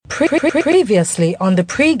Previously on the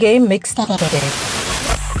pre-game mixtape.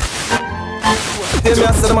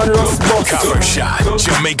 Copper Shot,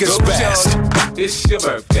 Jamaica's best. It's your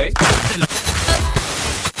birthday.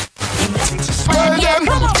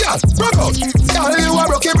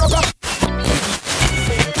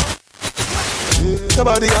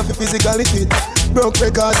 Somebody have the physically fit. Broke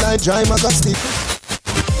record like dry magazine.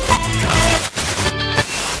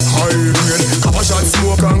 High rain, copper shot,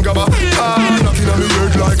 smoke and gabba. Knocking on me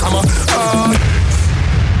head like hammer.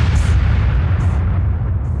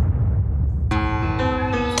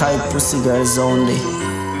 Tight pussy girls only.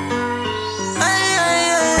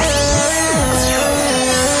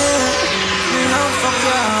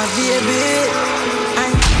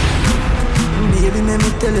 Baby, let me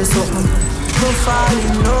tell you something. Don't fall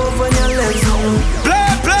in love when your legs open.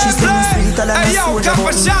 She say me sweeter than a soda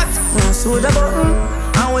button. Soda button.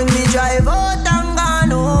 And when me drive out and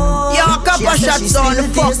gone home, yo, Copper Shot's on the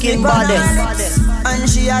fucking body. And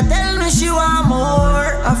she a tell me she want more.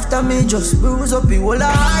 After me just bruise up the whole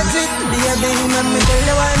heart it. Baby, let me tell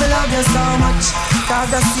you why me love you so much. Cause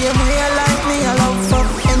the same way like me I love fuck.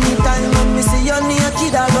 Anytime when me see you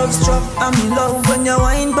naked I love struck. And me love when you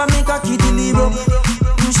whine pa me cocky till it broke.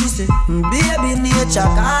 She say, baby nature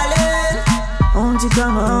calling. Won't you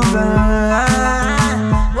come over?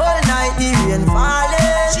 All night the rain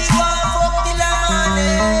falling. She want fuck till the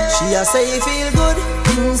morning. She a say feel good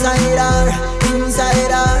inside her, inside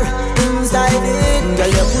her, inside it. Girl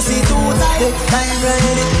your pussy too tight. Take time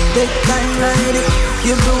ride it, take time ride it.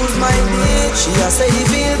 You bruise my dick. She a say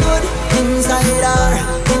feel good inside her,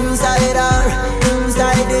 inside her,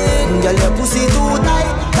 inside it. Girl your pussy too tight.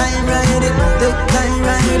 Time ride it, take time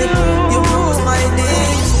ride it. You bruise my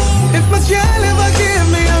dick. If my girl ever give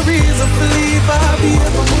me a reason to leave, I'll be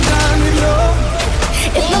able to move on with you.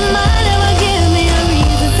 If my man ever give me a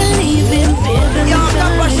reason to leave him, baby, yo,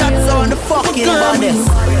 Copper Shot's on the fucking body.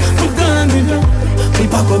 I'm gone with you. We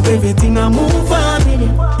pack up everything and move on with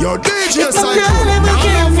you. Yo, DJ If my girl ever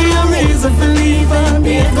give me a reason to leave, I'll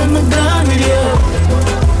be able to move on with you.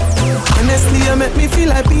 Honestly, you make me feel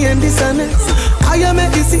like being dishonest. How you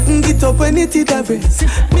make me sit and get up when it hit a race?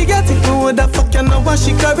 Me get it, know the fuck you know what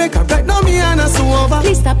she correct. Right now me and her so over.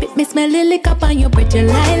 please stop it, me smell the liquor on your breath you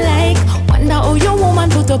lie like. Wonder how your woman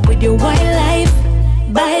put up with your wildlife.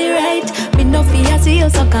 By right, me no fear see you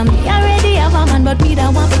so come. Me already have a man, but me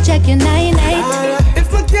don't want to check your night.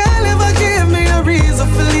 If my girl ever give me a reason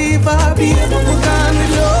to leave, I'll be able to move on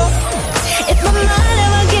with you. If my man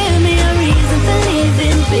ever give me a reason to leave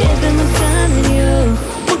him, baby, I'm gone with you.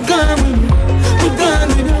 We're gone with you, we're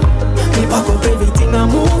gone with you. We pack up everything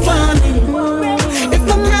and move on with you. If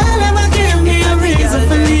my girl ever give me a reason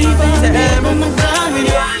to leave, I'll be able to move on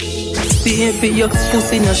with you. Baby, your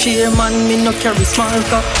pussy no share, man. Me no carry small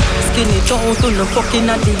cup. Skinny down to no fucking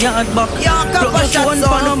at the yard back. Yo, Copper Shot's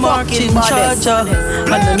on the fucking body.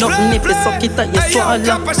 And I nothing if you suck it at your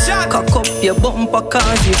swallow. Cock up your bumper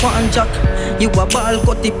cause you want jack. You a ball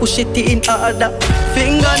cut it, push it in order.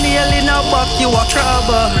 Fingernail in a back, you a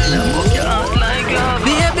crabber.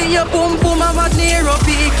 Baby, your pum pum a mad near up,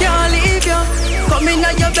 he can't leave ya. Come in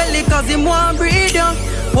at your belly cause him want breathe ya.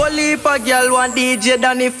 Whole heap a girl want DJ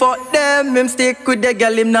Danny, fuck them. Him stick with the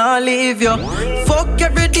girl, him nah leave you. Fuck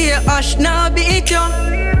every day, Ash nah beat you.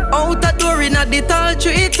 Out a door in a the tall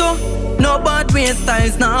treat you. No bad way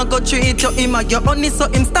styles nah go treat you. Him a your honey so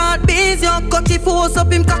him start busy. Cut the force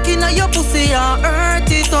up, him cocky na your pussy and hurt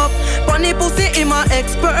it up. Funny pussy, him a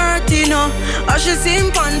expert, you know. As she see him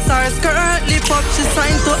pants her skirt lip up, she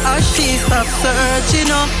sign to as she stop searching,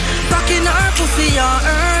 you know. Cracking her pussy and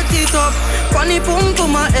hurt it up. Funny pum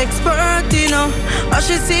pum a expert, you know. As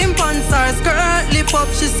she see him pants her skirt lip up,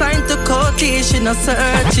 she sign to cut it, she no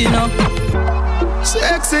search, you know.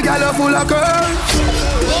 Sexy gal full of curves.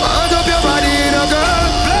 Hand up your body in a girl.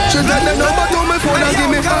 She let the number to me phone and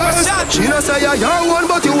give me first. She no say you're your one,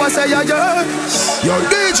 but you a say you're yours. Your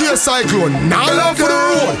DJ Cyclone, now love for the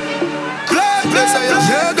road.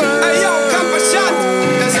 Yeah, girl. Hey yo, Copper Shot.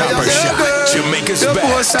 Copper Shot, Jamaica's you best.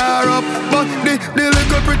 You post her up, but the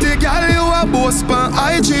little pretty gal you a boast pan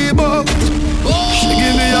IG book. She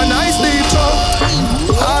give me a nice deep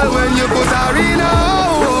choke. All when you put her in a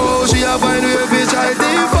hole, she a find way fi try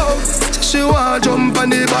default. She want jump on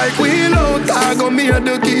the bike wheel out. I go me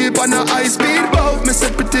the keep on a high speed boat. Me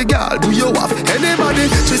say pretty girl, do you have anybody?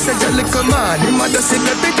 She said your little man, him a just sick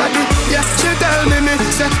a bit of it. Yeah, she tell me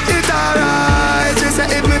say it alright. She say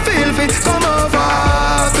if me feel fit, come over.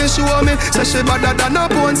 She show me, say she better than a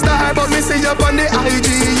porn star. But me see you on the IG,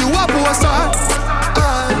 you a post star.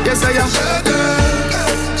 Yes I am.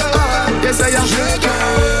 Yes I am.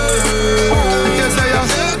 Yes I am.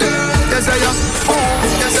 Yes I am.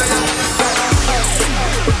 Yes I am.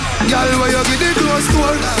 Girl, where you get the close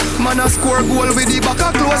door? Man a score goal with the back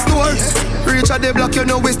a close door. Reach at the block, you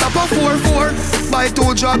know we stop a 4-4. Buy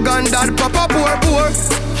 2 drug and that pop a poor.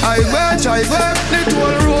 Highway, the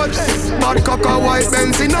toll road. Bad cocker, white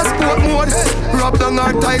Benz in a sport mode. Rub down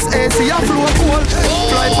our ties, AC a flow cold.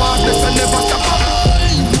 Fly past this and never stop up.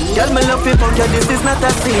 Girl, me love you, but this is not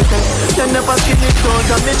a secret. You never skin it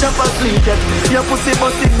out and me chop a sleep yet. Your pussy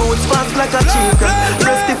busty boots fast like a chicken.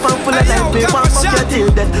 Breast if I'm full of life, me want fuck you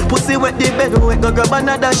till dead. Pussy wet the bed, we go grab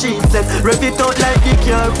another sheet set. Rev it out like the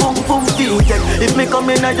car, boom, feel it. If me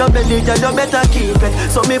come in at your belly, girl, you better keep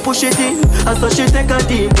it. So me push it in, and so she take a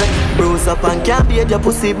deep breath. Bruise up and can't beat your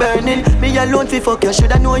pussy burning. Me alone fi fuck you,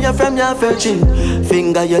 shoulda know you from your virgin.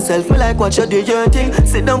 Finger yourself, me like what you do your thing.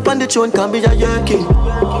 Sit down on the throne, can be a yerking.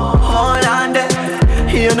 Hold on there.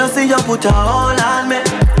 You know see you put a hold on me.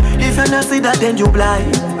 If you don't see that then you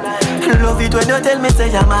blind. Love it when you tell me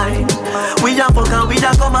say you're mine. We a fuck and we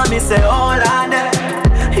a come and me say hold on there.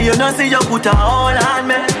 You know see you put a hold on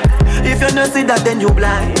me. If you don't see that then you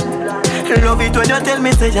blind. Love it when you tell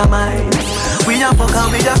me say you're mine. We a fuck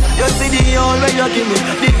and we a. You see the all where you give me,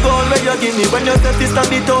 the goal where you give me. When you say this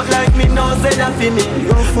stand it out like me, no say that for me.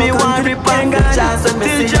 Me want rip and the chance when me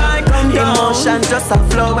see emotion just a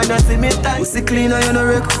flow when you see me tight. Pussy clean and you no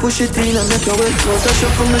wreck, push it in and make your way. Out a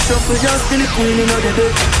shuffle me shuffle, just still the queen inna the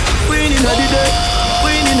day. Queen inna the day,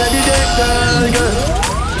 queen inna the day, girl.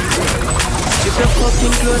 Keep your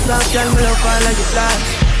fucking clothes off, girl, me love all like you fly.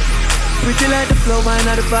 Pretty like the flow, wine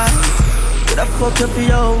at the bar. Coulda fuck you for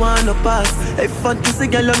your one no pass. Hey, fantasy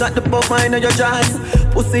girl, you got the pop wine on your jaws.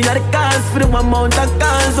 Pussy are the cars for the one mount of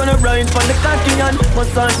cars. When I ride from the cocky and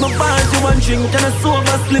massage my pants. You want drink and a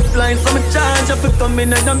sober slip line. So me charge up if come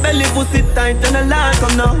in and the belly pussy tight and a lot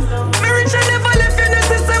come now. Me rich and never left you, the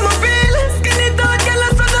system I feel. Skinny dog, girl,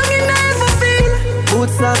 so don't me never feel.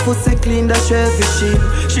 Boots are pussy clean, that Chevy shield.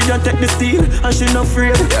 She don't take the steel and she not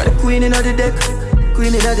afraid. You're the queen inna the deck,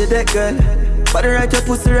 queen inna the deck, girl. Body right, your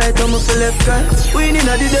pussy right, on my left, girl. Queen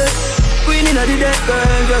inna the deck,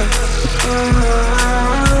 girl.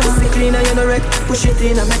 Pussy clean and you no wreck. Push it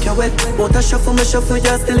in and make you wet. Bout a shuffle, me shuffle,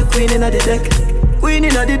 you're still the queen inna the deck. Queen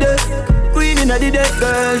inna the deck,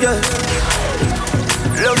 girl, yeah.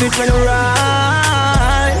 Love it when you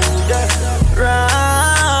ride,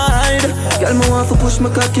 ride. Girl, me want to push my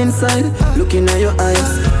cock inside. Looking at your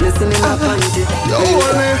eyes, listening up on it. You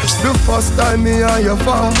hold me, the first time me and you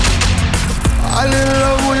fall. I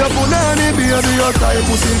love with your punani, baby, your type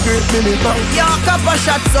pussy great minute. Yo, couple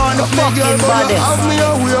shots on the fucking body. Have me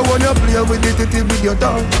away when you play with the titty with your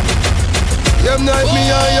tongue. You night me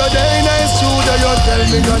and your day nice true that you tell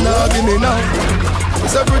me you're not give me now.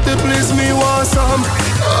 It's a pretty place me want some.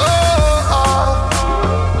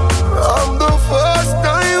 I'm the first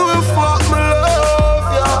time we fuck me love,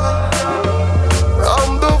 yeah.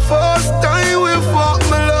 I'm the first time we fuck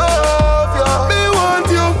me love, yeah. Me want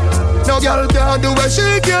you. No girl can't do what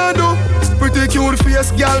she can do. Pretty cute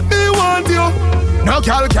face, girl, me want you. No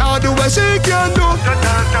girl can't do what she can do.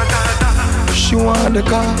 She want the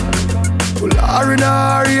car, pull her in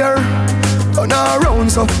her ear, turn her around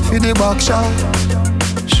so for the back shot.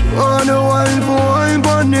 She want the wine for wine,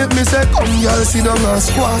 but it me say come girl sit down and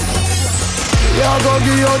squat. Yeah, go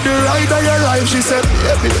give you the right of your life. She said,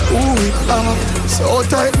 baby, ooh it up. So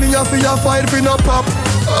tight me up for your fight for no pop.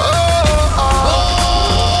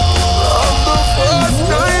 First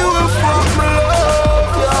time we fuck me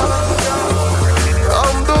love, yeah.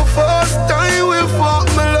 I'm the first time we fuck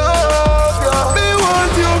me love, yeah. Me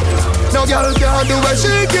want you. No girl can't do what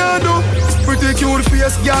she can do. Pretty cute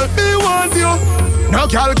face, girl, me want you. No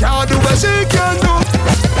girl can't do what she can do.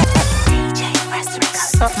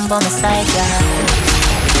 Something by my side, girl.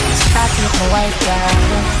 Start with my wife, girl.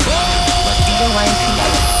 But be the wife,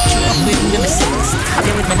 you up with me, stab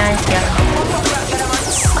you with my knife, girl.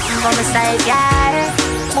 Something by my side, girl.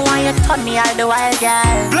 I want you to turn me all the while,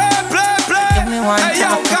 girl. Give me one hey, yo,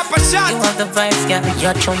 time. You have the vibes, girl.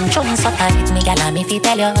 Your chum so tight, me girl. I'm if you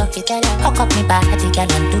tell you. Hook up me body, girl,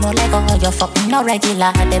 and do no Lego. You fucking no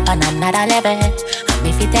regular, dip on another level. I'm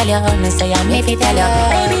if you tell you, me say I'm if you tell you.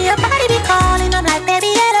 Baby, your body be calling, I'm like,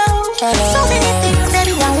 baby, hello. So many things,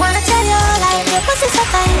 baby, I wanna tell you. Like your pussy so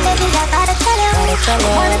tight, baby, I gotta tell you. I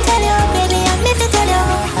wanna tell you, baby, I'm if you tell you.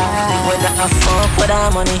 When I fuck with our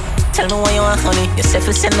money. Tell me what you want, honey. You say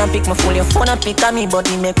you send a pic, my phone, your phone a pic of me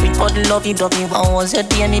body. Make me cuddle love you, dog me. What was your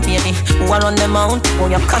day, me baby? Who run them out? Who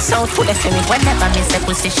you cuss out, put it for me. Whenever me say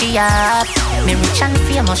pussy, she up. Me rich and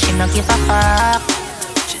famous, she no give a fuck.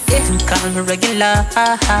 She didn't call me regular.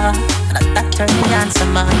 And that turn me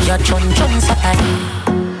handsome, man. Your chum so tight.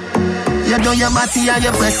 You know your body and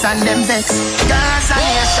your breasts and them vex. Girls and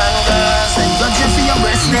nation girls, and judge you for your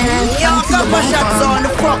breast then. Papa shots on the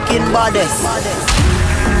fucking body.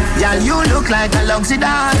 Girl, you look like a luxury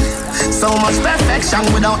doll. So much perfection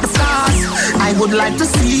without the flaws. I would like to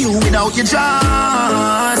see you without your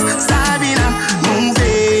jaws. Sabina, move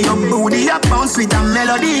it. Your booty up bounce with a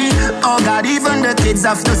melody. Oh God, even the kids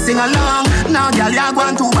have to sing along. Now girl, you're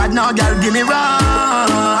going too bad. Now girl, give me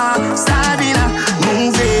wrong. Sabina,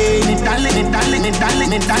 move it.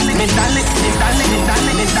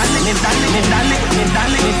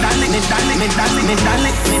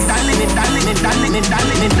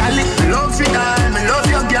 Love you, girl, me love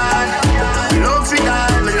your girl. Love you,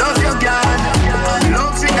 girl, me love your girl.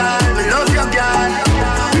 Love you, girl, me love your girl.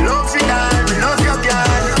 Love you, girl, me love your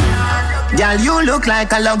girl. Girl, you look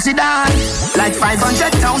like a luxury doll. Like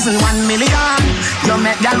 500,000, 1 million. You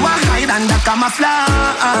make girl want hide under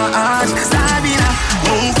camouflage. Sabina,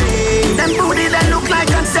 move it. Them booty that look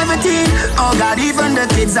like I'm 17. Oh God, even the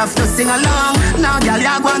kids have to sing along. Now girl,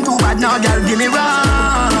 you're going too bad. Now girl, give me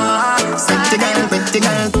wrong. Pretty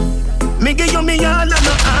girl. Me give you me all and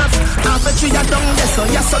no half. Half a tree a down there, so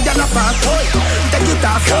yes, so girl a park. Take it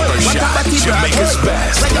off. What about the Jamaica's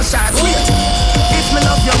best. When your shots wait. If me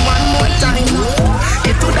love you one more time,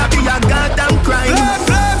 it would be a goddamn crime.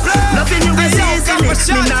 Loving you is easy, me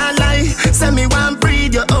not lie. Say me one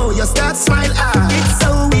breathe, you oh, you start smile. It's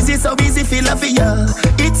so easy, feel love ya.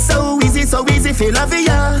 It's so easy, feel love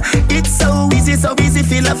ya. It's so easy,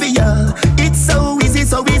 feel love ya. It's so easy,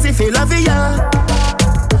 feel love ya.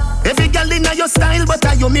 Every girl inna your style, but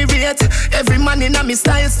I you me rate. Every man inna me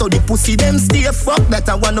style, so the pussy them stay. Fuck that,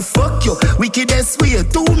 I wanna fuck you. Wickedest way,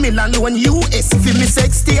 2 million on US. Feel me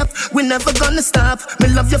sex tape, we never gonna stop. Me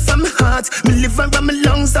love you from my heart, me liver and my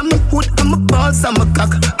lungs, and my hood, and my balls, and my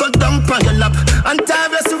cock. Go down on your lap, and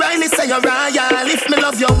Tyrus Riley say you're royal. If me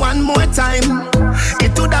love you one more time,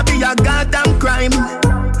 it woulda be a goddamn crime.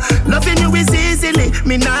 Loving you is easily,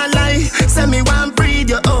 me not lie. Say me one breathe,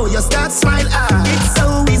 you oh, you start smile. It's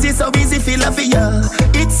so easy, feel love ya.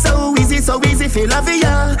 It's so easy, feel love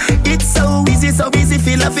ya. It's so easy,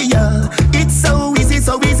 feel love ya. It's so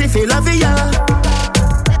easy, feel love ya.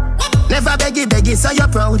 Never beggy, so you're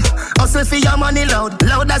proud. Hustle for your money loud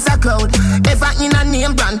as a crowd. Ever in a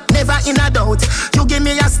name brand, never in a doubt. You give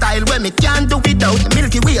me a style where me can't do without.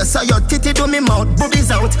 Milky Way, so your titty do me mouth,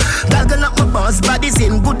 boobies out. Gaggle up my boss, body's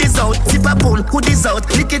in, goodies out. Zip a pull, hoodies out,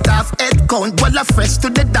 lick it off, head count. Bola fresh to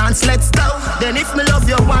the dance, let's go. Then if me love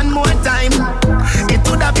you one more time, it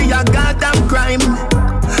woulda be a goddamn crime.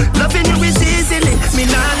 Loving you is easily, me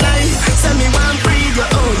not lie. Say me one breathe, you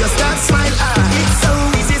oh, you start smile.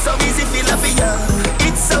 It's so easy, feel love ya.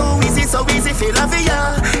 It's so easy, feel love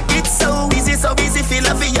ya. It's so easy, feel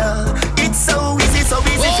love ya. It's so easy.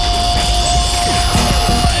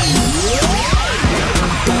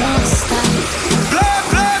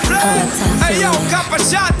 Hey yo, Copper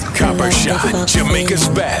Shot. Copper Shot, Jamaica's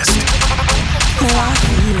best. I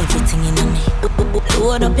feel everything in me.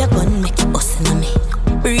 Load up your gun, make it bust in me.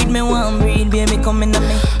 Breed me one, breed, baby, come in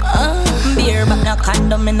me. Beer, but no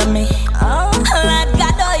condom in me. Lord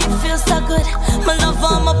God, oh, you feel so good. My love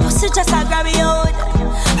on my pussy, just I grab you out.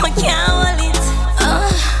 I can't hold it.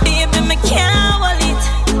 Baby, me can't hold it.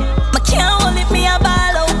 I can't hold it, me a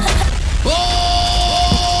ball out.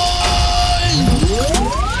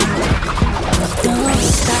 Don't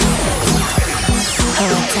stop.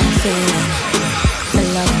 What I'm feeling. I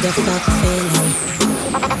love the fuck feeling.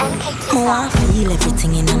 I feel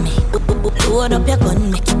everything in me. Load up your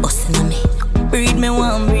gun, make it bust in me. Breed me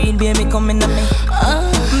one, breed, baby, come in me.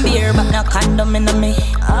 Beer, but no condom in me.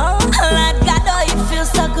 Lord God, oh, you feel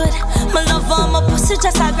so good. My love on my pussy,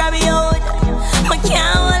 just I grab you out. I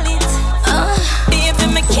can't hold it. Baby,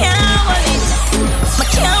 me can't hold it. I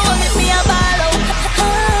can't hold it, me a ball out.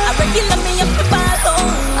 I regular me up the ball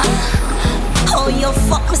out. Oh, you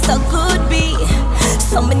fuck me so good, B.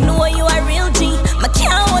 So me know you a real G. I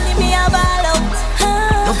can't hold it, me a ball out.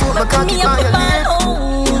 Me up the ball out.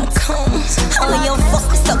 Oh, you fuck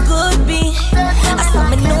me so good, B. I saw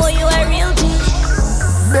me know you a real G.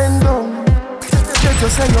 Bend down, let you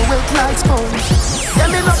say you wet like sponge. Yeah,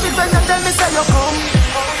 me love it when you tell me say you come.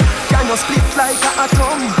 Can you split like a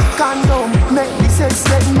atom? Condom, make the sex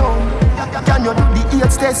get numb. Can you do the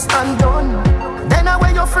AIDS test and done? Then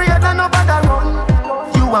away you afraid and nobody run.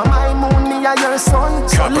 You are my moon, me are your son.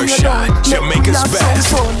 Copper Shot, Jamaica's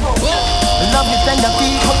best. Love it when you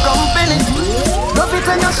keep up company. Love it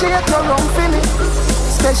when you shake your rum for me.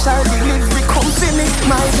 Special delivery come for me,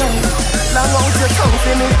 my girl. Long out your tongue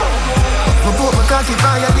for me. My put my cocky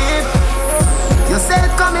by your lip. You said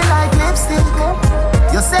coming like lipstick.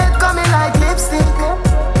 You said coming like lipstick.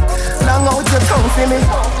 Long out your tongue for me.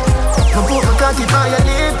 My put my cocky by your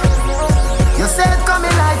lip. You said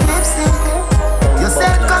coming like lipstick.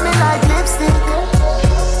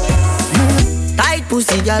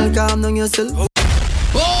 girl, calm down yourself.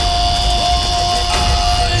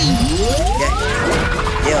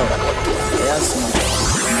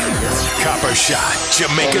 Copper Shot,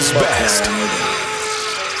 Jamaica's best.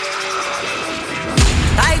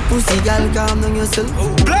 Tight pussy, girl, calm down yourself.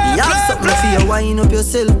 You have something for you, wind up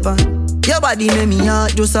yourself, and your body make me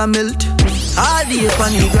heart just a melt. All day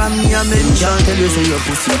on the gram, me a mention. Tell you say your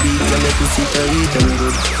pussy big, tell your pussy tight and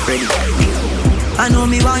good. Ready? I know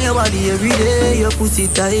me want your body every day. Your pussy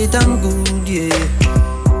tight and good, yeah.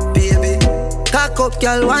 Baby, cock up,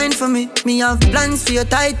 girl, wine for me. Me have plans for your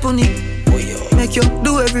tight pony. Make you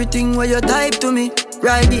do everything while you type to me.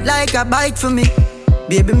 Ride it like a bike for me.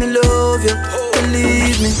 Baby, me love you,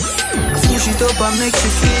 believe me. Push it up and make she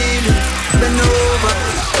feel it. Bend over,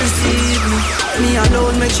 receive me. Me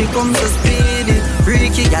alone make she come so speedy.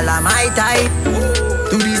 Freaky girl, I'm my type.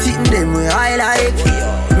 Do the sitting them way I like.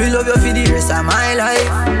 Me love you for the rest of my life.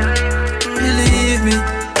 Believe me,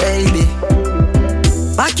 baby.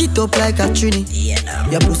 Back it up like a trini.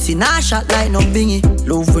 Your pussy nah shot like no bingy.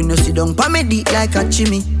 Love when you sit down pa me dick like a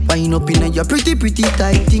chimney. Wind up in your pretty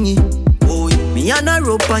tight thingy. Oh, me and a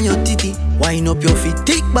rope on your titty. Wind up your feet,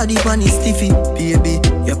 thick body pan is stiffy. Baby,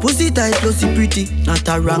 your pussy tight, pussy pretty. Not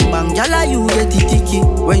a wrong bang, jala you get it ticky.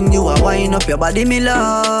 When you are wind up your body, me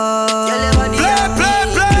love. Play.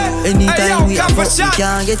 Anytime we have fuck, we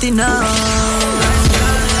can't get enough.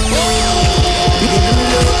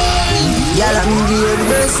 Y'all I'm give you the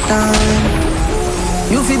best time.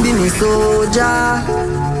 You feel be me soldier.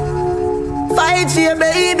 Fight for your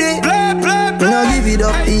baby. You know give it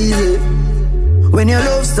up easy. When you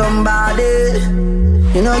love somebody,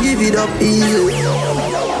 you know give it up easy.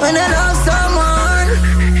 When you love someone,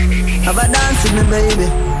 have a dance with me, baby.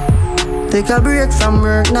 Take a break from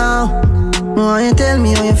work now. No, you tell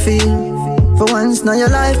me how you feel. For once, now your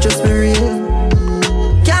life just be real.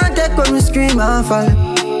 Can't take when we scream and fall.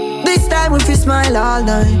 This time if you smile all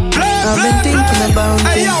night. I've been thinking about you.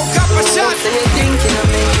 Hey yo, Copper Shot. So you're thinking of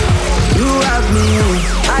me. You have me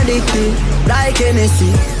addicted like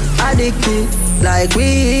Hennessy. Addicted like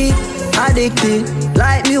weed. Addicted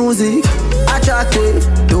like music. Attracted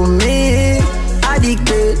to me.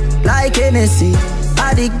 Addicted like Hennessy.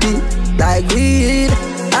 Addicted like weed.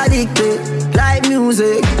 Addicted like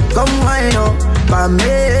music. Come wind up for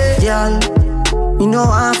me, girl. You know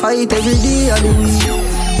I fight every day of the week.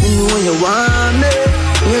 You know you want me.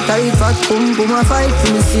 You tight fat pum I fight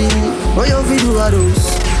for me see. What you feel do a those?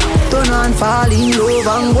 Turn on fall in love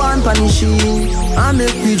and go and punish you. I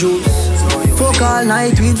make me juice. Fuck all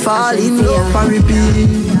night with fall in love and repeat.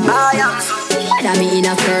 I am so Whether me in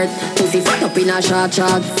a skirt, pussy fat up in a short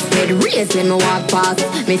short. Head race when me walk past.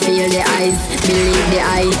 Me feel the eyes, believe the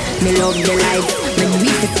eye. Me love the light, me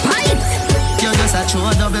weak the spite. You're just a true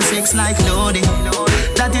 6 like loading.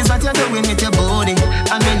 That is what you're doing with your body.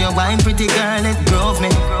 And when you wine pretty girl, it drove me.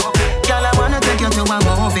 Girl, I wanna take you to a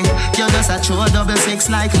movie. You're just a true 6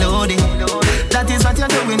 like loading. That is what you're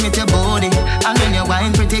doing with your body. And when you wine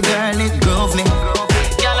pretty girl, it drove me.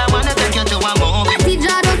 Girl, I wanna take you to a movie. Party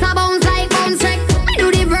jar does a bounce like bounce check. I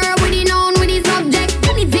do the verb with the noun with the subject.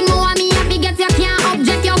 Anything you want me happy get you can't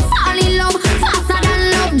object. You fall in love faster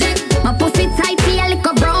than object. My pussy tight feel like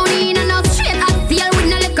a brownie. And a straight up feel with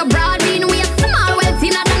no like a broad bean. We a small well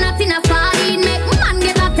thinner than a thinner sardine. Make man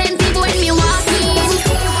get attentive when me walk in.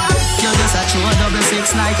 You're just a true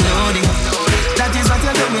 6 like loading. That is what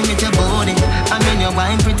you're doing with your body. And when you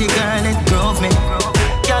wine pretty girl, it drove me.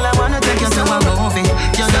 Girl, I wanna take you to a movie.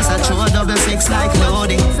 You're just a true 6 like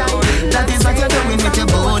loading. That is what you're doing with your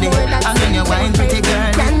body. And when you wine pretty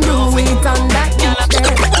girl, it drove me.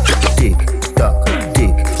 Tick tock,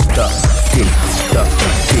 tick tock, tick tock,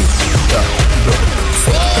 tick tock.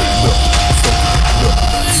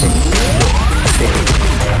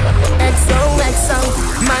 XOXO,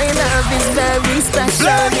 my love is very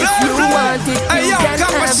special. If you want it, you can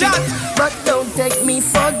have it. But don't take me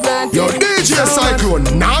for granted. Yo, DJ Cyclone,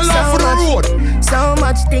 now love for the road. So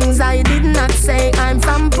much things I did not say. I'm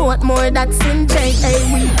from Portmore, that's in J.A.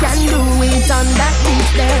 We can do it on that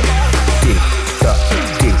beach there. Tick tock,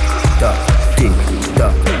 tick tock, tick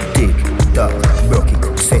tock, tick tock. Broke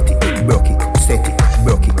it, set it, broke it, set it,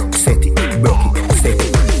 broke it, set it, broke it, set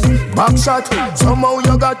it. Back shot, somehow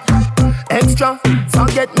you got extra,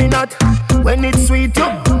 forget me not. When it's sweet, you,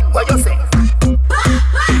 what you say?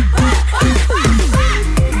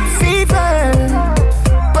 Fever,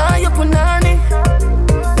 buy your punani.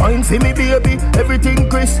 Wine for me baby, everything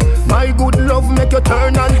crisp. My good love make you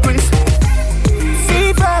turn and crisp.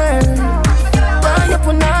 Fever, buy your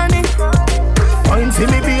punani. Wine for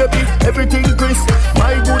me baby, everything crisp.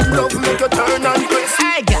 My good love make you turn and crisp.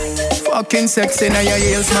 Hey, fucking sexy now your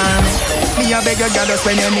heels, man. Me a beg your girl to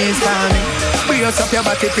spend your knees for me. Brace up your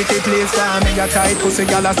body pretty please for me. Your tight pussy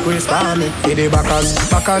girl a squeeze for me. Hit the backers,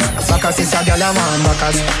 backers, backers is a girl a man.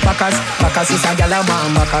 Backers, backers, backers is a girl a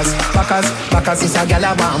man. Backers, backers, backers is a girl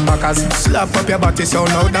a man. Backers, slap up your body so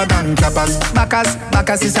louder than clappers. Backers,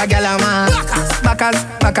 backers is a girl a man. Backers,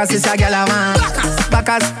 backers is a girl a man.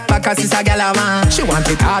 Backers, backers is a girl a man. She want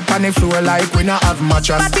it hard on the floor like we not have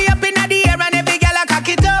mattress. Body up in the air and every girl a cock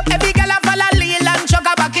it up. Every girl a follow Lil and chuck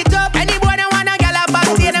a back it up. Any boy that want a girl a back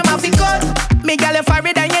say them have to cut. Me girl a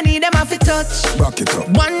forehead and you need them have to touch. Back it up.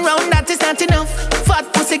 One round that is not enough. Fat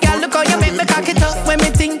pussy girl look how you make me cock it up. When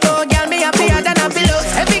me think oh girl me happier than a pillow.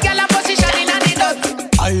 Every girl a position in a the dust.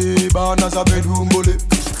 I born as a bedroom bully.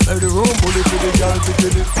 Bedroom bully for the girl to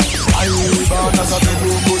kill it. I born as a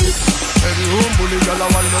bedroom bully. Bedroom bully girl a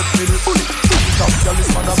wind up in it. Top girl is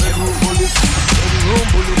man a bedroom bully. Bedroom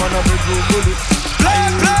bully man a bedroom bully. Play,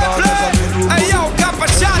 play, play. Hey yo, Kappa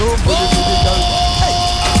Shot. Bedroom bully for the girl. Hey,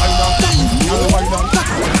 wind up, girl wind up, tack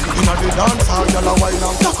up. Inna the dance hall, girl a wind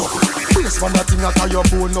up, tack up. Face one that thing a tie your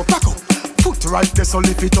bone up, tack up. Foot right there, so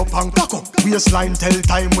lift it up and tack up. Waistline tell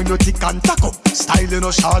time when you tick and tack up. Style in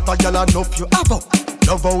a short, a girl enough you have up.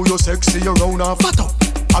 Love how you sexy, you round and fat up.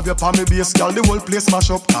 Have your palmy base, girl, the whole place mash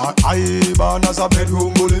up. I born as a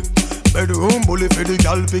bedroom bully. Bedroom bully for the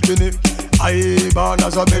girl picking it. I born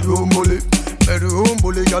as a bedroom bully. Bedroom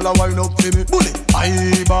bully, girl a wind up for me. Bully.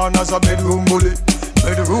 I born as a bedroom bully.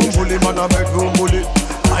 Bedroom bully, man a bedroom bully.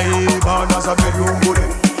 I born as a bedroom bully.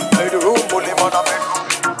 Bedroom bully, man a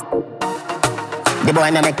bedroom. The boy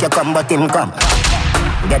na make you come, but him come.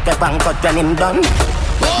 Get your pants cut when him done.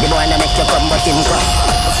 The boy na make you come, but him come.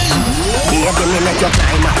 Baby, me make you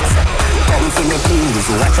climax. Come see me please.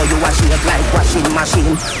 Watch how you wash it like washing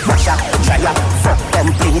machine. Wash up, dry up, fuck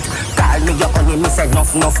complete. Call me your honey, me say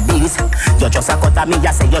enough bees. You just a cut of me,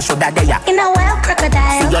 you say you shoulda there. In a wild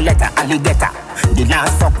crocodile. See your letter, alligator. The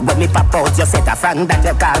last fuck when me pop out, you set a fan that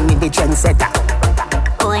you call me the trendsetter.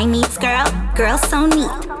 Boy meets girl, girl so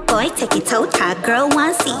neat. Boy take it toe tag, girl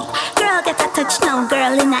want see. Girl get a touch now,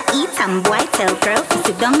 girl in a eat. And boy tell girl to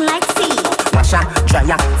sit down like tea. Wash up, dry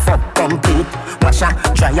up, fuck complete. Wash up,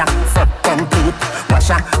 dry up, fuck complete.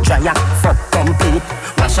 Wash up, dry up, fuck complete.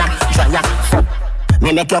 Wash up, dry up, fuck.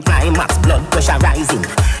 Me make your climax, blood pressure rising.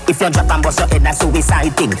 If you drop and bust your head, that's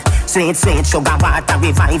suicide thing. Sweet, sweet, sugar water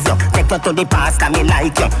revive you. Take you to the past and me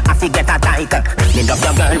like you. I forget a title. Me love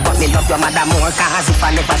your girl, but me love your mother more. Cause if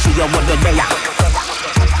I never see you, would you there?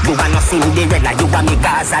 You are no Cinderella, you are me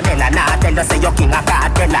Gazadella. Nah, tell us say you're king of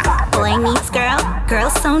Cartella. Boy meets girl, girl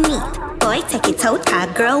so neat. Boy take it out,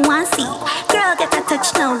 girl want see. Girl get a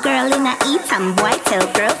touch now, girl in a eat. And boy tell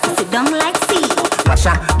girl to sit down like tea. Wash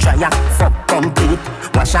up, dry up, fuck complete.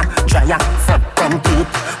 Wash up, dry up, fuck complete.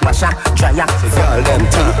 Wash up, dry up, fuck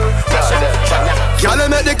complete. Wash up, dry up. Y'all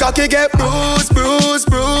make the cocky get bruised, bruised,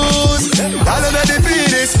 bruised. Y'all make the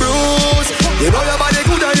penis bruised. You know your body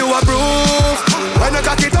good and you approve. When you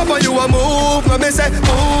cock it up and you a move, when me say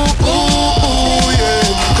ooh, ooh, ooh, yeah.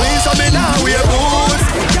 Please on me now, we a boots.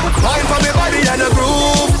 Mind for me body and a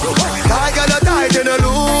groove. I got a tight and a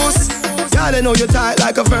loose. Y'all know you tight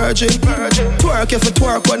like a virgin. Twerk if you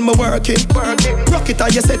twerk when me working. Rock it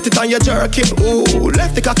and you set it and you jerk it. Ooh,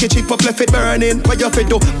 left the cocky chip up, left it burning. What you fit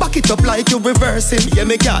do? Back it up like you reversing. Yeah,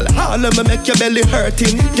 me gal, all of me make your belly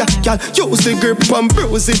hurting. Yeah, gal, use the grip and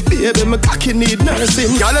bruise it. Baby, my cocky need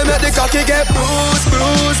nursing. Y'all make the cocky get bruised,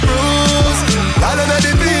 bruised, bruised. Y'all make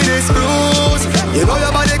the penis bruised. You know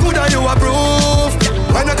your body good and you approve.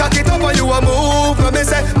 When you cock it up and you a move, when me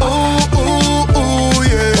say ooh, ooh, ooh,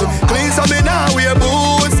 yeah. Clean some me now, we a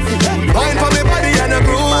boots. Wine for me body and a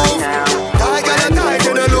groove. I got a tight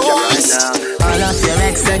and a loose. All of your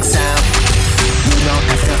XX sound, you don't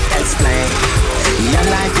have to explain. Your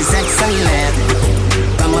life is excellent.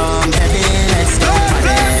 Come on, baby, let's go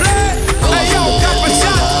for it. Hey yo, Kappa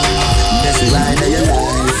Shot. Best ride of your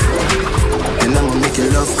life, and I'ma make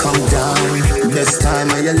your love come down. Best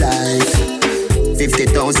time of your life.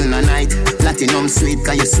 50,000 a night, platinum sweet,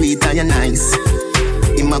 cause you're sweet and you're nice.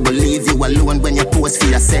 I'ma go leave you alone when you pose for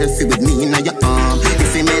your selfie with me in your arm.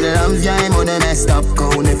 If you made love, yeah, I'm on the messed up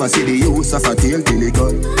cow. Never see the use of a tail till it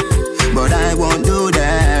cut. But I won't do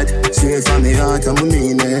that. Straight from the heart, I'm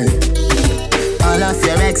mean it. All of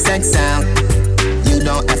your XX sound, you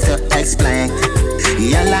don't have to explain.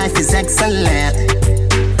 Your life is excellent.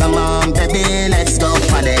 Come on, baby, let's go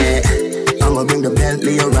for it. I'ma bring the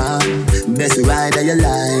Bentley around. Best ride of your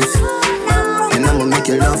life. And I'ma make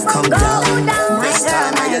your love come down. Best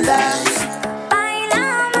time of your life.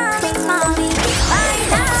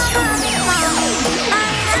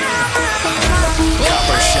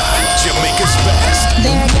 Kappa Shot, Jamaica's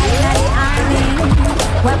best.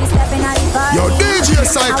 When we stepping out the party, Yo, DJ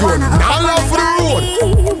Cyclone, now love for the road.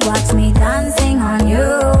 Watch me dancing on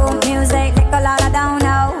you. Music take a lot of down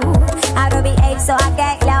low. I do be ache so I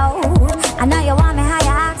get low. I know you want me how you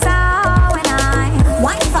act so when I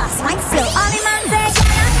wine fast, wine slow. All the man say,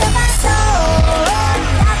 can I go back so?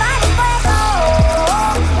 La body fuego,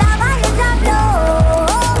 la body drop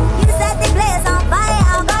low. You set the place on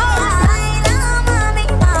fire, go. Baila mami,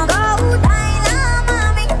 go. Baila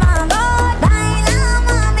mami, go. Baila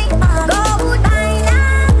mami, go. Baila.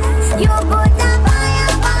 You put the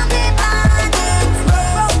fire on me body. Go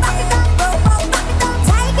back it up, go back it up.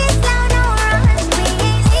 Take it slow, no rush. We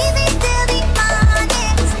ain't leaving till the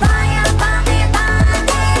morning. Fire on me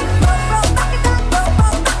body. Go back it up, go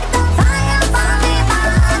back it up. Fire on me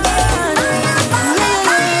body.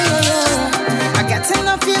 I got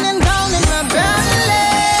enough feeling down in my belly.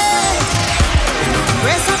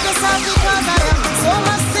 Brace up yourself because I have so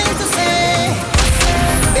much things to say.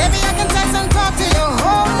 Baby, I can text and talk to you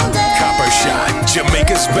whole day. Copper Shot,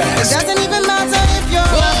 Jamaica's It best. doesn't even matter if you're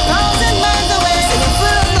 1,000 miles away.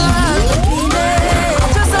 I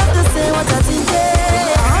just have to say what I think. I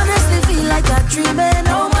honestly feel like I'm dreaming.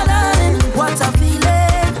 Oh my darling, what I'm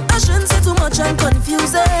feeling. I shouldn't say too much, I'm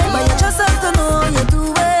confusing. But you just have to know you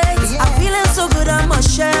do it. I'm feeling so good, I must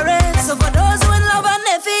share it. So for those who in love and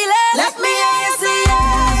they feel it, let me hear you say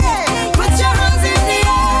yeah. Put your hands in the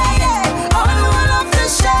air. All the one of the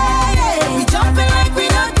shade. We jumping like we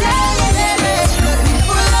don't care. We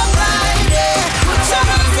full of pride. Put your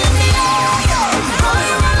hands in the air. All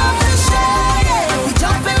the one of the shade. We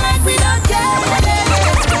jumping like we don't care. We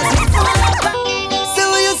full of pride. Say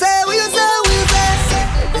what you say, what you say, what you say.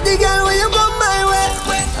 Pretty girl, when you come my way.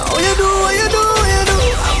 What you do, what you do, what you do. I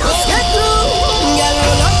must get through. Girl,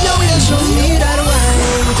 roll up your waist, show me that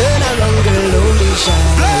wine. Turn around, girl, don't be shy.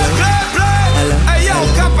 Hello. Hey yo,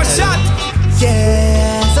 Copper Shot.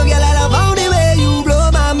 Yeah, so girl, I love how the way you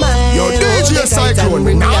blow my mind. Yo, DJ Cyclone,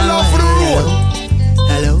 me now love for the road.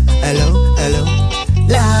 Hello, hello, hello.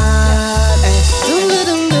 Lord, eh. Dum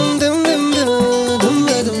dum dum dum dum dum dum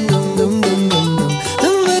dum dum dum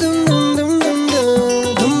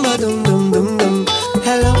dum dum dum dum.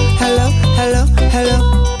 Hello, hello, hello, hello.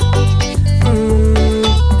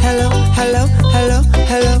 Hello, hello, hello,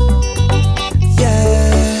 hello.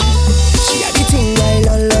 Yeah, she had the thing I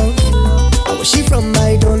love. Where she from, I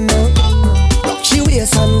don't know. Rock she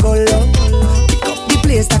waist and go low. Pick up the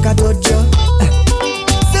place like a dojo.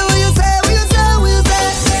 Say what you say, what you say, what you say.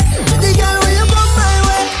 The girl when you come my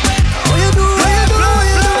way. What you do, what you do, what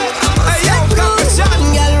you do. Hey yo, Copper Shot.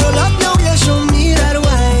 Girl, roll up now, you show me that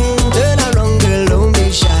wine. Turn around, girl, don't be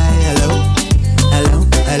shy. Hello, hello,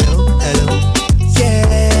 hello, hello.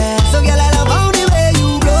 Yeah, so girl, I love how the way you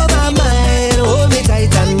blow my mind. Hold me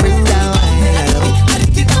tight and bring that wine. Hello,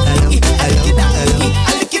 hello, hello, hello.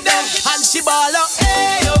 And she ball up,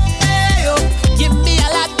 hey yo, give me a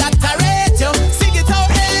lot that I rate you. Sing it out,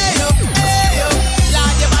 hey yo,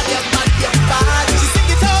 Lord, your bad. She sing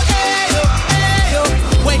it out, hey yo,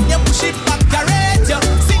 when you push it back, I rate you.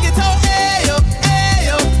 Sing it out, hey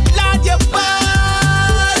yo, Lord, your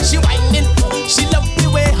bad. She whining, she love the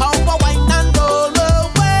way how I whine and roll her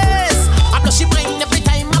waist. I know she whine every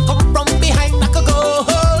time I come from behind, I could go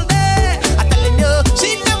whole day. I'm telling you, she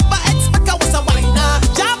never expect I was a whiner.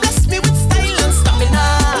 God bless me with style and stamina.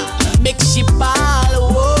 Make she ball,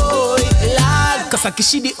 oh, Lord. Cause I kiss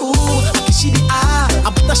she the ooh, I kiss she the ah. I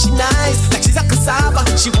put her she nice, like she's a cassava.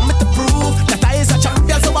 She want me to prove that I is a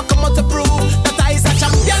champion, so I come out to prove that I is a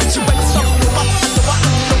champion. She went some lower,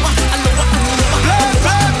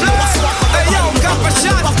 Hey yo, Copper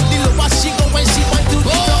Shot. the lower she go when she want to do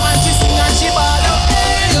so and she sing and she ball out.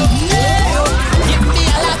 Hey yo, give me a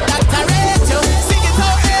lot that I rate you. Sing it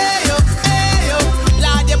out, hey yo,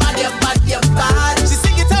 Lord, your bad. She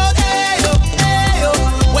sing it out, hey yo,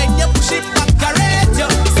 when you push it back, I rate you.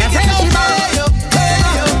 Sing it out, hey yo,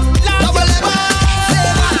 Lord, your bad.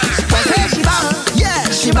 Yeah,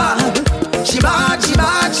 she bad.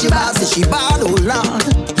 Say she bad, oh Lord.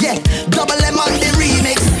 Yeah, double M on the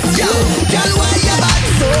remix. Yo, girl, why you bad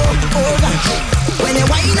so? Oh gosh, when you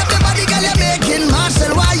wind up your body, girl, you're making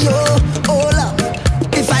Marshall. Why you? Oh Lord,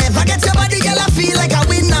 if I ever get your body, girl, I feel like I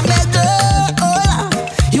win a medal. Oh Lord,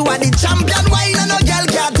 you are the champion. Why no girl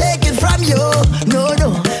can't take it from you? No,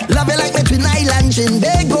 love you like me Twin Island,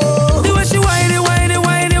 Trinbago. The way she whine. The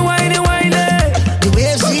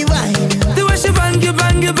way she whine. The way she bang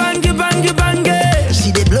it.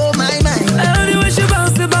 She did blow my mind. The way she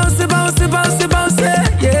bounce it,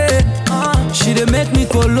 yeah. She dey make me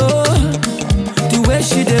go low. The way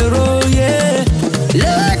she dey roll, yeah.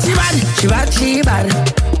 Look, she bad.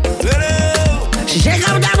 She shake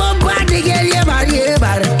up that bum body, girl, yeah,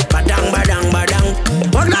 bad.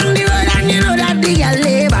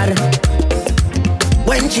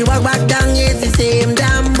 she walk back down, it's the same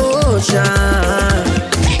damn motion.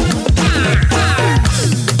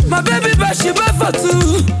 My baby, but she bad for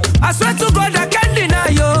two. I swear to God, I can't deny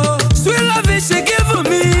you. Sweet love is she give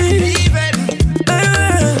me.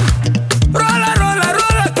 Roller, roller,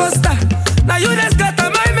 roller coaster. Now you just got a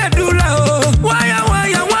my medulla. Oh. Why,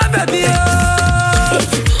 baby? Oh.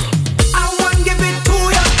 I want give it to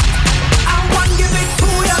ya. I want give it to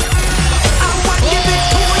ya. I want give it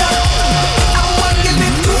to ya. I want give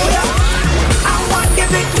it to ya. I want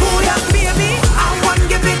give it to ya, baby. I want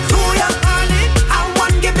give it to ya, honey. I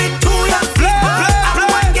want give it to ya. I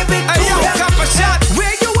want give it to ya.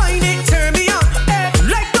 Where you whine it, turn me on.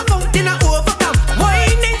 Like the fountain I overcome.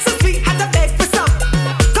 Whining so sweet, had to beg for some.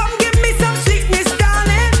 Come give me some sweetness,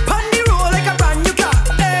 darling. Pon the roll like a brand new car.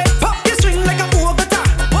 Pop your string like a Bogota.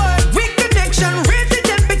 Reconnection, raise the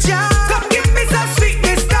temperature. Come give me some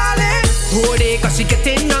sweetness, darling. Hold it, cause she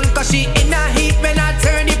getting on, cause she in a heat when I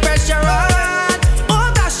turn the pressure on. Oh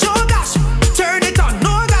gosh, turn it on.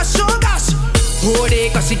 Oh gosh. Hold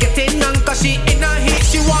it, cause she getting on, cause she in a heat.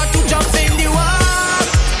 She want to jump in the wall.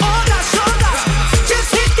 Oh gosh, just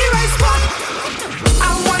hit the right spot. I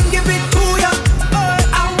want give it to ya.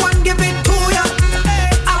 I want give it to ya.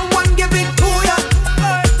 I want give it to ya.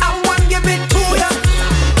 I want give it to ya.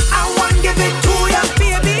 I want give it to ya,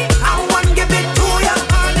 baby. I want give it to ya,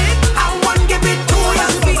 honey. I want give it to ya,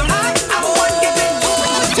 sweet. I want give it to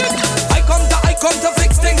ya. I come to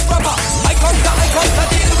fix things proper. I come to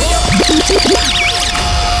deal with you.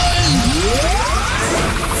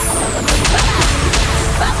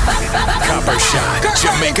 Copper Shot,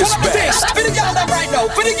 Jamaica's best. For the girl them right now.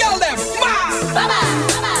 For the girl them.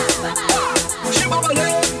 She bubbling.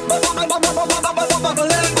 I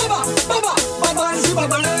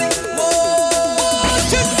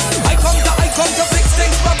come to fix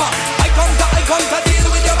things proper. I come to deal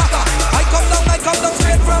with your matter. I come down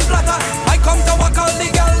straight from platter. I come to walk all the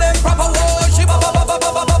girl them proper. Whoa, she bubbling.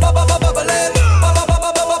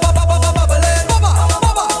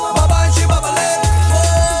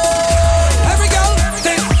 Every girl,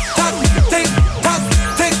 tick tock, tick tock,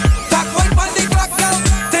 tick tock. Wait for the clock, girl.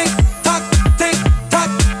 Tick tock, tick tock,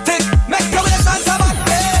 tick. Make your waist dance back,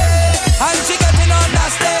 and she getting on that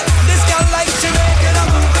step. This girl like she making a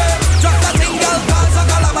movie. Drop that thing, girl, cause a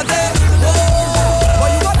calamity. What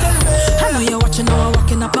you got tell me? I know you're watching, now I'm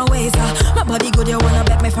walking up my ways. My body good, you wanna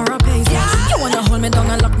bet me for a pace. You wanna hold me down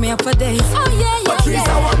and lock me up for days. Oh yeah. Patrice,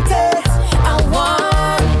 I want it. I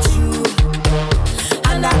want you,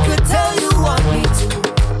 And I could tell you want me to.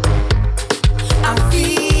 I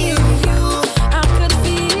feel you. I could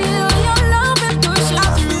feel your love and push. I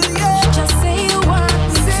feel you. Just say you want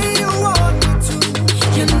me. Say you want me to.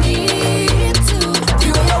 You need to.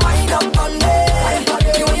 You when you wind up on me.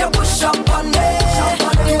 You when you push up on me.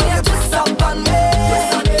 You when you twist up on me.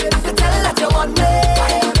 I could tell that you want me.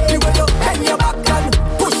 You when you bend your back and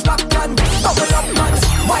push back and bubble up and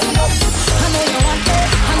wind up. I know you want it.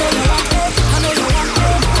 I know you want it. I know you want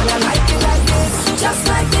it. And I like it like this, just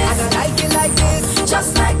like this. And I like it like this,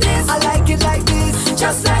 just like this. I like it like this,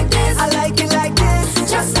 just like this. I like it like this,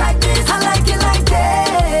 just like this. I like it like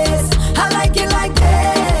this. I like it like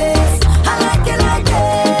this. I like it like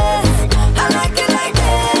this. I like it like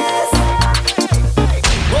this.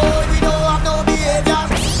 Boy, we don't have no behavior.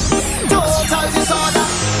 Total disorder.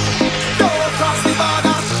 Don't cross the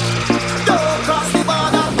border. Don't cross the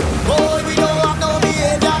border. Boy, we don't have no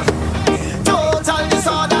behavior. Total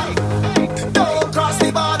disorder. Don't cross the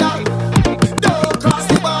border. Don't cross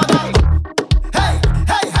the border. Hey,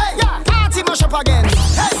 hey, hey, yeah. Party mash up again.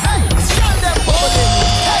 Hey, hey, shell them bubbling.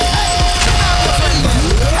 Hey, hey,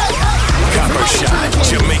 hey, hey. Copper Shot,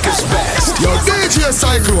 Jamaica's best. Yo, DJ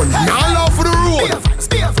Cyclone, now love for the road.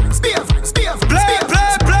 Spiff, play.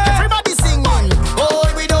 Everybody singing. Boy,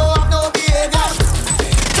 we don't have no behavior.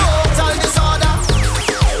 Total disorder.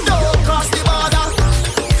 Don't cross the border.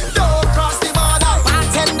 Don't cross the border.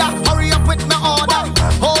 Bartender, hurry up with my order.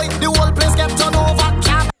 Boy, the whole place get turned over.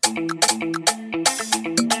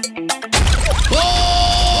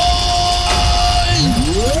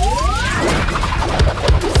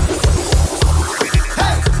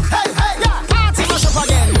 Hey, hey, hey, yeah. Party mash up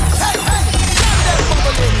again. Hey, hey,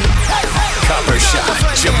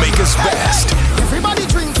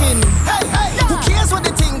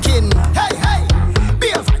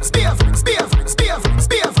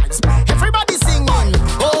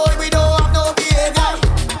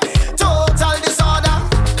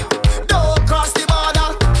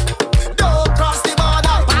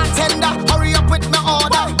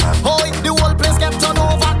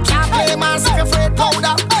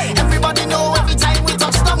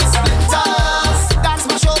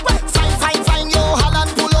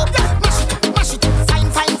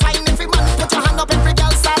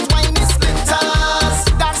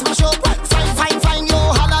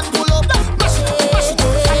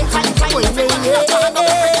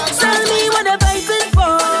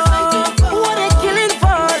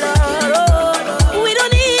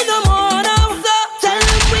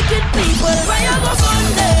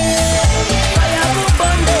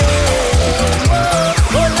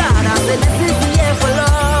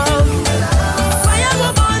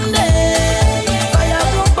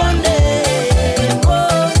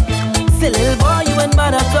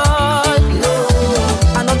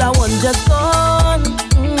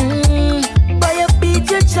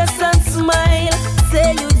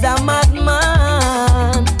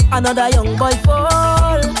 another young boy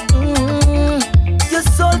fall. Your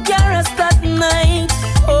soul can't rest at night.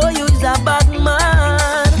 Oh, you is a bad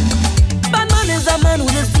man. Bad man is a man who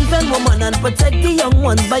just defend woman and protect the young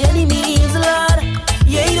ones by any means, Lord.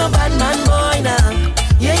 You ain't no bad man, boy, nah.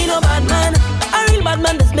 You ain't no bad man. A real bad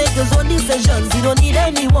man just make his own decisions. He don't need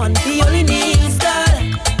anyone, he only needs God.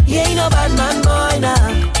 You ain't no bad man, boy,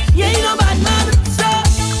 nah. You ain't no bad man. So,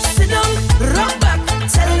 sit down, rock back.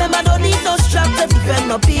 Tell them I don't need no strap to defend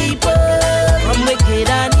my people from wicked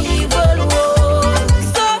and evil. Whoa.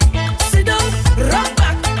 So, sit down, rock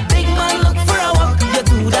back. Big man, look for a walk. You're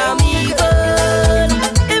too damn evil.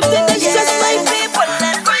 If this is just my people,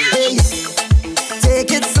 then hey,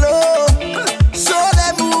 take it slow. Show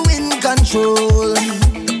them who in control.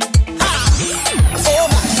 Oh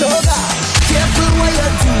my sugar, careful what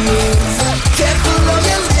you're doing. Careful how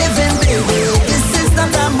you're living, baby. This is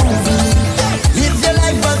not a movie. Live your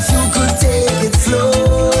life, but you could take it slow.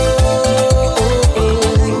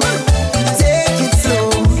 Take it slow.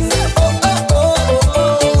 Oh, oh, oh, oh,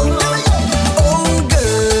 oh. Oh,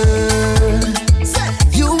 girl.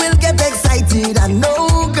 You will get excited, I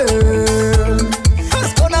know, girl.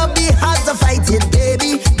 It's gonna be hard to fight it,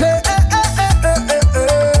 baby. Girl,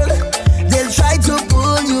 they'll try to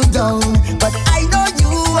pull you down, but I know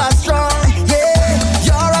you are strong. Yeah,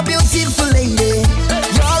 you're a beautiful lady.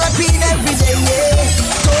 You're a queen every day. Yeah,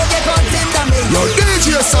 don't get caught in the maze. Yo,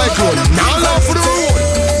 DJ Cyclone, now love for the road.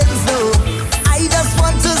 I just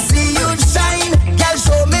want to see you shine. Girl,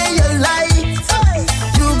 show me your light.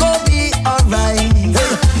 You gon' be alright.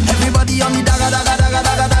 Everybody on the daga daga daga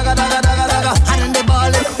daga daga daga daga daga. Hand in the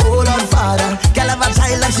ball and hold on, father. Girl have a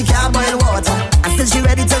child and she can't boil water, and still she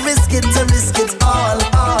ready to risk it all.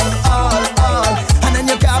 And then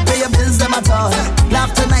you can't pay your bills them at all.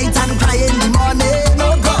 Laugh tonight and cry in the morning.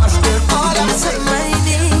 Oh gosh, all I'm saying.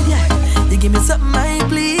 You give me something I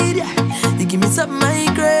bleed. You give me something I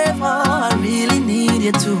crave. Oh, I really need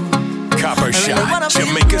you too. Copper Shot,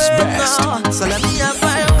 Jamaica's best. So let me have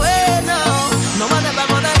my way now. No one ever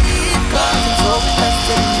gonna leave, cause it's so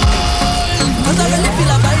blessed. Cause I really feel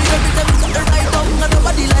like every time it's something right now. And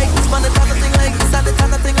nobody like this man, the kind of thing like this and the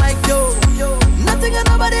kind of thing like you. Nothing and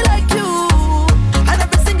nobody like you. And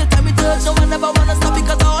every single time we touch, no one ever wanna stop,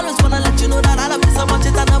 because I always wanna let you know that I love you so much,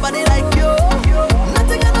 it's and nobody like you.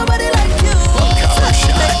 Nothing and nobody like you. Copper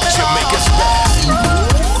Shot, Jamaica's best.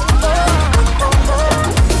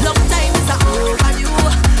 Long time is over you.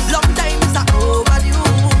 Long time is over you.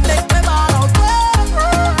 Make me ball out.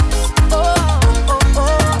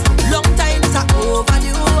 Long time is over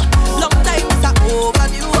you. Long time is over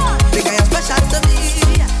you. Because you're special to me.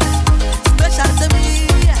 Special to me.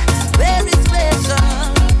 Very special.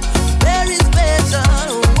 Very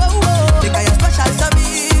special. Whoa, whoa. Because you're special to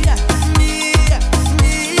me. Me.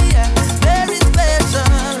 Very special.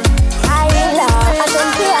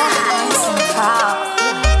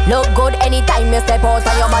 Look good anytime you step out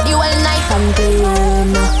and your body well nice and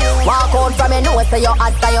clean. Walk out from your nose so you're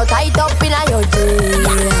hot and you're tight up in your jeans.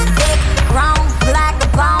 Big, round, black,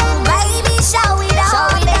 brown, baby, show it out.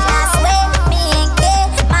 Show it out. With me,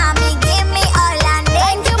 yeah, mommy, give me all I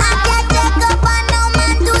need. I can't take up on no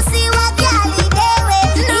man to see what y'all do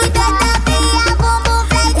with. He better be a boom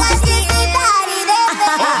boom like a sissy daddy there.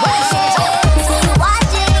 See you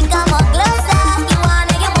watching, come on closer. You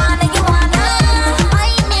wanna.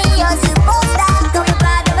 Find me, you're superstar. Come on,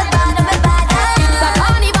 bad. It's a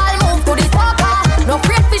carnival, move to the soca. No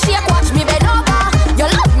afraid to shake, watch me bend over. You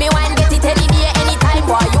love me when get it any day, anytime,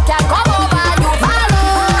 boy. You can come over, you follow.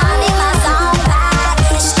 I'm in my zone,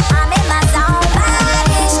 badish. I'm in my zone,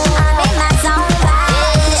 badish. I'm in my zone,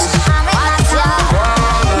 badish. I'm in my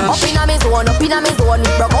zone. Up inna me zone,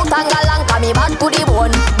 broke out and galang, come me back to the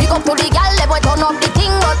bone. Big up to the gal, let boy turn up the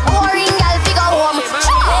thing, but boring gal figure home.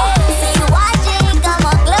 See you watching, come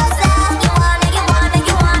on closer. You wanna.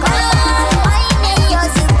 Find me, you're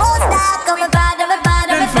superstar. Come on, bad.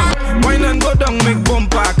 Wine and go down, make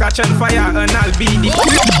bumper, catch on fire, and I'll be the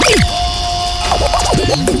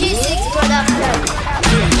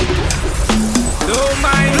don't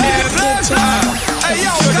mind them. Hey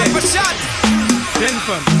yo, Copper Shot. 10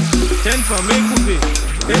 femmes,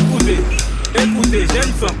 écoutez,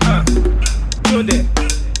 jeune femme, Jodé.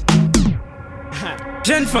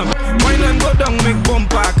 Jeune femme, wine and go down, make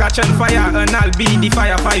bumper, catch on fire, and I'll be the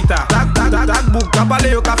firefighter. That book,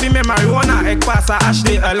 kabale yo ka fume marijuana, ek pasa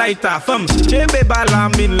acheter a lighter. Femme, chebe bala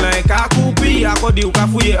min like a coupi, a kodi ou ka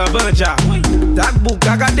fouye a banja. That book,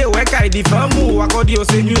 I got the work I di famu. Accordio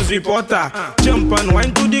say news reporter. Jump and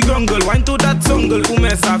wine to the jungle, wine to that jungle. Ou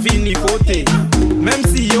men sa vini fote. Même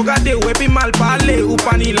si yo gade wepi mal parler, ou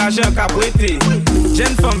pani l'argent ka prêté.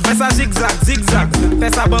 Jeune femme fait ça zigzag, zigzag.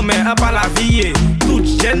 Fait ça bon mais up à la vie. Toute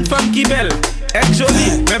jeune femme qui belle. Ek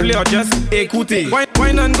jolie, me vle just écouter.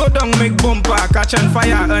 Wine and go down, make bumper, catch and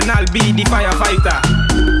fire, and I'll be the firefighter.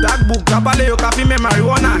 That book, a pale yo ka fume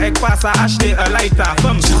marijuana, ek passe à acheter a lighter.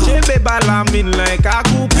 Femme, chebe bala min like a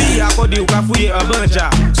koupi, akodi yo ka fouye a banja.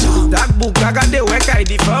 That book, a gade wek ay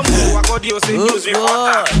di femme, akodi yo se news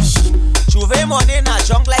reporter. Juve money na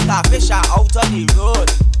junk like a fish out on the road.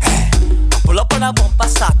 Pull up on a bumper,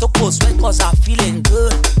 start to post sweat cause I'm feeling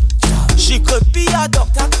good. She could be a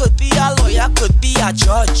doctor, could be a lawyer, could be a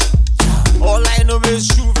judge. All I know is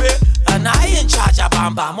Juve, and I in charge of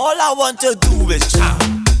Bam Bam. All I want to do is jam,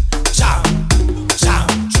 jam, jam.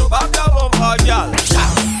 Chop up the bumper, girl.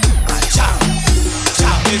 Jam, jam,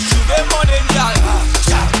 jam. It's Juve morning, girl.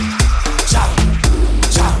 Jam, jam,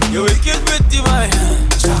 jam. You wicked with the man.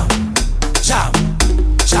 Jam, jam,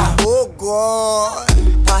 jam. Oh God.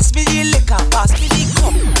 Pass me the liquor, pass me the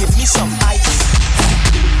cup. Give me some ice.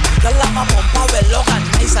 Girl, I'm a bumper well long and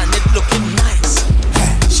nice and it looking nice.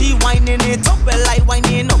 She whining it up, well I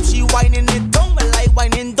whining up. She whining it down, well I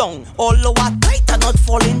whining down. All over tight and not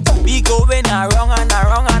falling down. Be going around and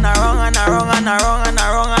around and around and around and around and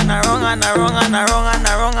around and around and around and around and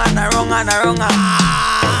around and around and around.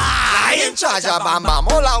 I in charge of Bam Bam.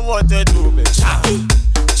 All I want to do is jam,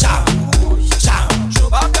 jam, jam. Show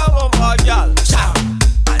back the bumper, girl. Jam,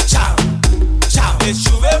 jam, jam. It's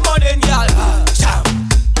Juve morning, girl. Jam.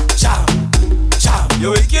 Jam, jam,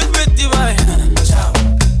 you wicked with the wine. Jam,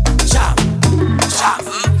 jam, jam.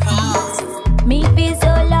 Me feel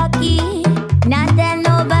so lucky, not tell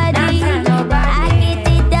nobody. I get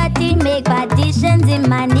it dirty, make partitions in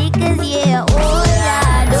my knickers, yeah. Oh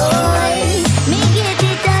Lord, oh. Me get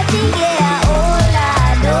it dirty, yeah. Oh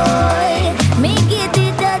Lord, oh. Me get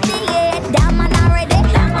it dirty, yeah. Damn man already,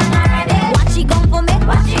 damn man already. Watch it come for me,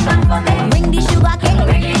 watch it come for me. Bring the sugar cane,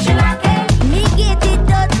 bring the sugar cane. Me get it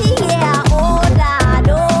dirty, yeah. Oh Lord,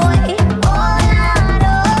 oh. Oh Lord, oh.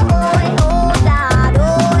 Oh Lord, oh.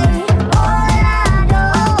 Oh Lord, oh.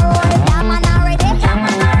 Damn man already, damn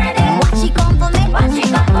man already. Watch it come for me, watch it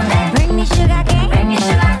come for me. Bring the sugar cane, bring the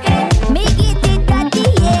sugar cane. Me get it dirty,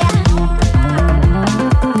 yeah.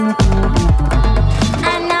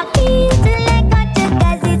 And I feel to like butter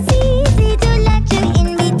 'cause it's easy to let you in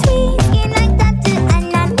between skin like tattoo. And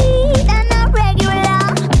I need an regular.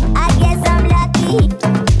 I guess I'm lucky.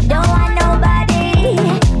 Don't want nobody,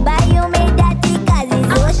 but you made that tea 'cause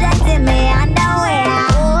it's ocean to me underwear.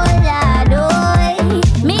 Oh Lord, oh.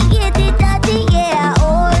 Me get it dirty, yeah.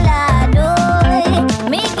 Oh Lord, oh.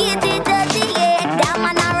 Me get it dirty, yeah. Damn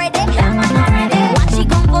man already, damn man already. Watch it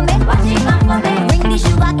come for me, watch it come for me. Bring the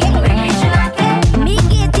sugar cane, bring the sugar cane. Me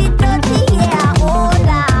get it dirty, yeah. Oh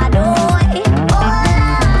Lord, oh. Oh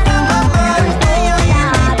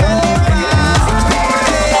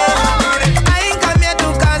I ain't come here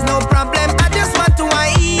to cause no problem. I just want to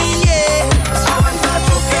wine, yeah. I want to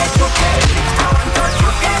choke. I want to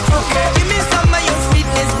choke. Give me some of your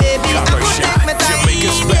sweetness, baby. I Copper will Shot, take my time,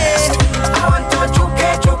 Jamaica's yeah. best. I want to choke. I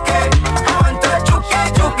want to choke.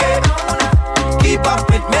 Keep up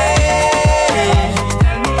with me.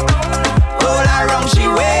 All around she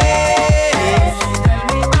waits.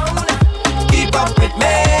 Keep up with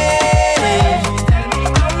me.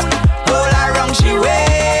 All around she waits.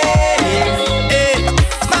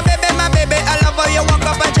 My baby, I love how you walk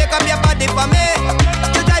up and shake up your body for me.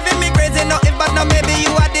 You driving me crazy, nothing but no maybe you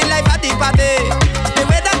are the life of the party. The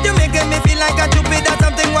way that you making me feel like a stupid or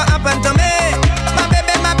something what happened to me.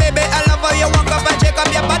 My baby, I love how you walk up and shake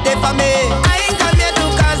up your body for me. I ain't come here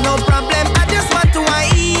to cause no problem. I just want to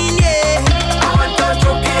wine, yeah. I want to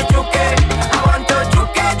choke. I want to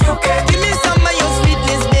choke. Give me some of your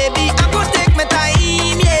sweetness, baby. I go take my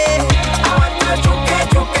time, yeah. I want to choke. I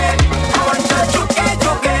want to choke.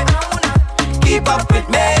 Keep up with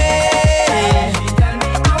me.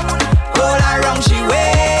 All around she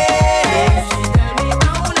waits.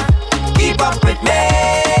 Keep up with me.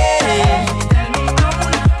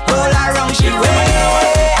 All around she waits.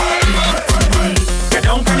 Get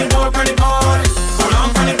down on the board, Hold on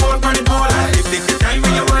on the board, If take the time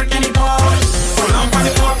when you work in the board. Hold on on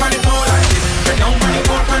the board, Get down on the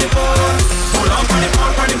board, Hold on on the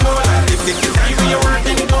board, If take the time when you work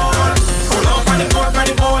in the board. Hold on on the board,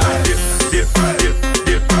 Dip.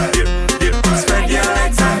 Spread your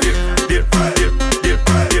legs and dip.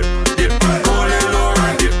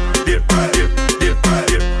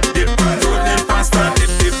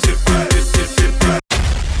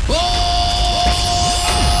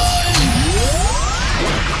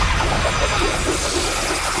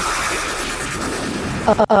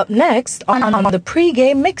 Up next on the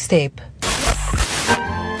pre-game mixtape.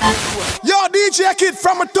 Yo, DJ Kid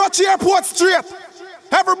from a touch airport straight.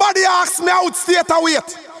 Everybody asks me out state I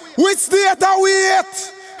wait. Which state I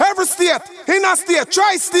wait? Every state, inner state,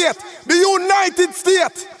 tri-state, the United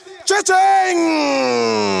States. Cha-ching!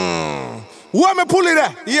 Where me pull it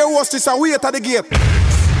there? Here was this a wait at the gate.